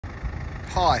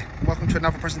Hi, and welcome to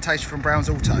another presentation from Brown's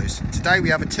Autos. Today we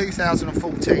have a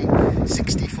 2014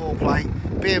 64 plate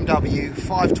BMW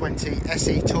 520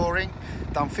 SE Touring,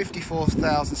 done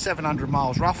 54,700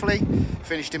 miles roughly,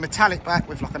 finished in metallic black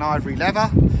with like an ivory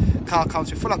leather. Car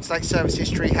comes with full up-to-date service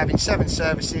history, having 7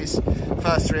 services,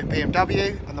 first 3 at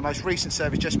BMW, and the most recent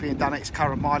service just being done at its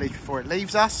current mileage before it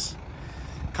leaves us.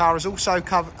 Car is also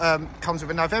comes with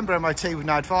a November MOT with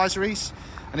no advisories,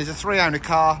 and is a 3-owner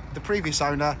car, the previous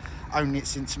owner owning it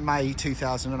since May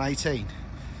 2018.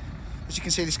 As you can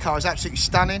see, this car is absolutely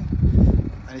stunning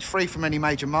and is free from any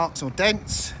major marks or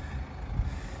dents,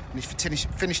 and it's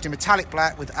finished in metallic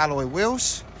black with alloy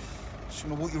wheels. Just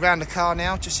going to walk you around the car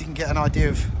now just so you can get an idea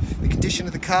of the condition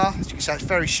of the car. As you can see, it's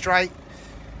very straight.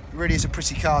 It really is a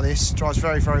pretty car. This drives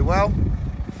very, very well.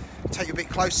 Take you a bit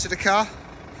closer to the car.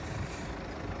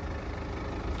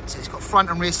 So it's got front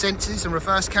and rear sensors and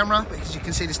reverse camera, but as you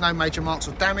can see, there's no major marks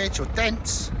or damage or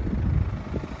dents.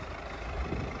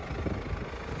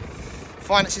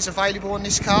 Finance is available on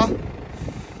this car.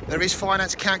 There is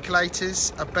finance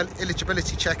calculators, a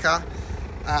eligibility checker,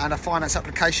 and a finance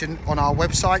application on our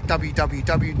website,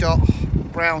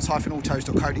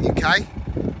 www.browns-autos.co.uk.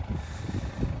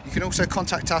 You can also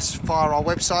contact us via our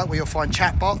website, where you'll find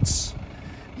chatbots.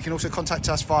 You can also contact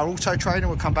us via Auto Trader.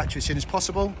 We'll come back to you as soon as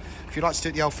possible. If you'd like to do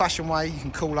it the old-fashioned way, you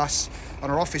can call us on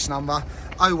our office number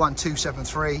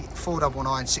 01273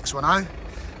 499 610.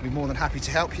 We'll be more than happy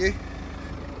to help you.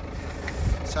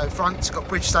 So front's got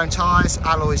Bridgestone tyres,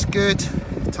 alloy's good,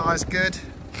 tyres good.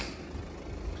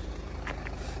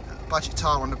 Budget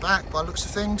tyre on the back by the looks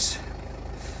of things.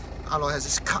 Alloy has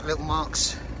this cut little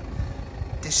marks.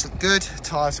 This look good,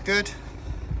 tyres good.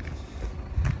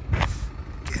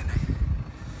 Again,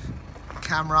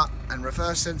 camera and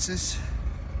reverse sensors.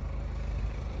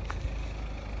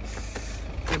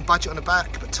 Again, budget on the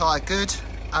back, but tyre good,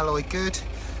 alloy good.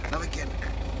 Now again,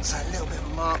 so a little bit of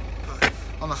a mark, but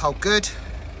on the whole good.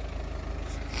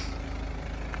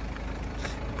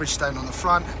 Bridgestone on the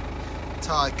front,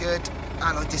 tyre good,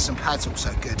 alloy discs and pads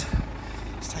also good.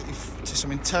 Let's take you to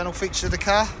some internal features of the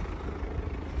car.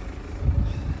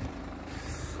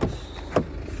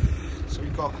 So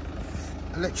we've got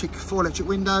 4 electric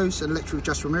windows, electric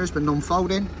adjustable mirrors but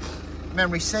non-folding,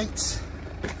 memory seats,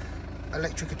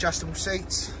 electric adjustable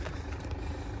seats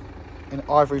in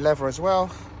ivory leather as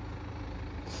well.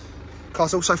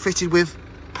 Car's also fitted with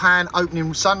pan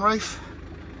opening sunroof.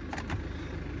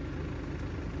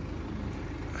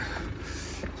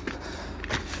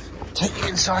 Take you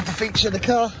inside the feature of the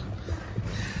car.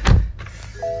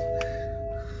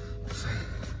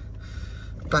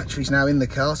 Battery's now in the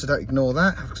car, so don't ignore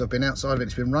that, because I've been outside of it,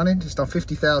 it's been running. It's done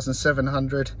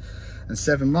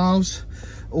 50,707 miles.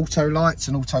 Auto lights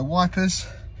and auto wipers.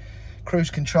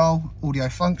 Cruise control, audio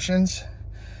functions.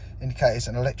 Indicators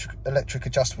and electric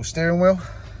adjustable steering wheel.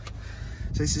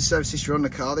 So this is service history on the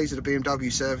car. These are the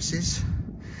BMW services.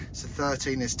 So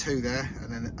 13, there's 2 there,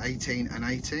 and then 18 and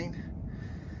 18.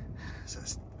 So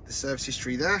that's the service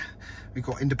history there. We've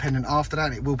got independent after that,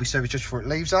 and it will be serviced just before it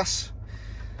leaves us.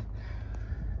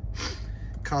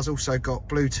 Car's also got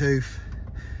Bluetooth,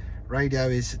 radio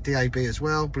is DAB as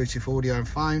well, Bluetooth audio and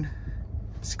phone.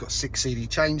 It's got 6 CD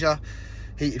changer,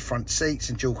 heated front seats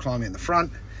and dual climate in the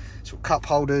front. It's got cup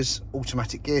holders,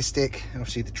 automatic gear stick, and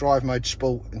obviously the drive mode,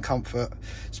 sport and comfort,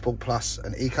 sport plus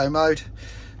and eco mode.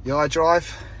 The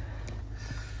iDrive.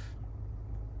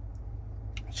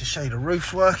 Just show you the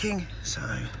roof's working. So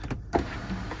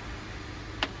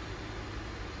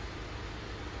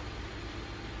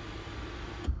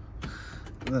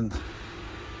then,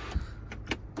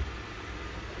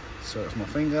 sorry, it's my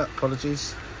finger,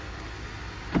 apologies.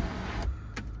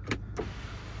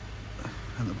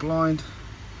 And the blind.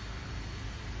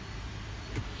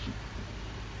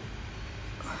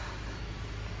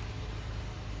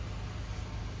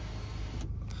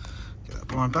 Get that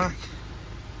blind back.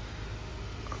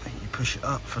 Push it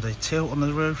up for the tilt on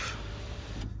the roof.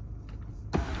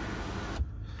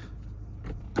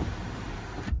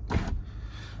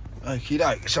 Okie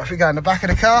doke. So if we go in the back of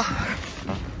the car,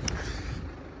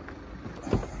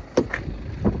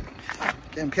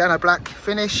 again, piano black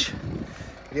finish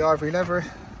with the ivory leather,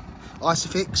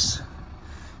 Isofix,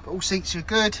 but all seats are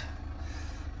good.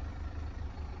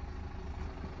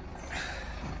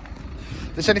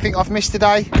 If there's anything I've missed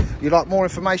today, you'd like more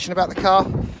information about the car,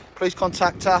 please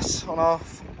contact us on our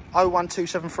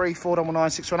 01273 499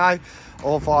 610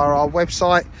 or via our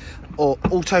website or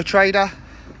Auto Trader.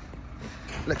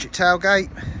 Electric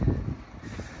tailgate.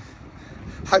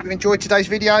 Hope you've enjoyed today's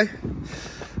video,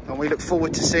 and we look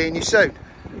forward to seeing you soon.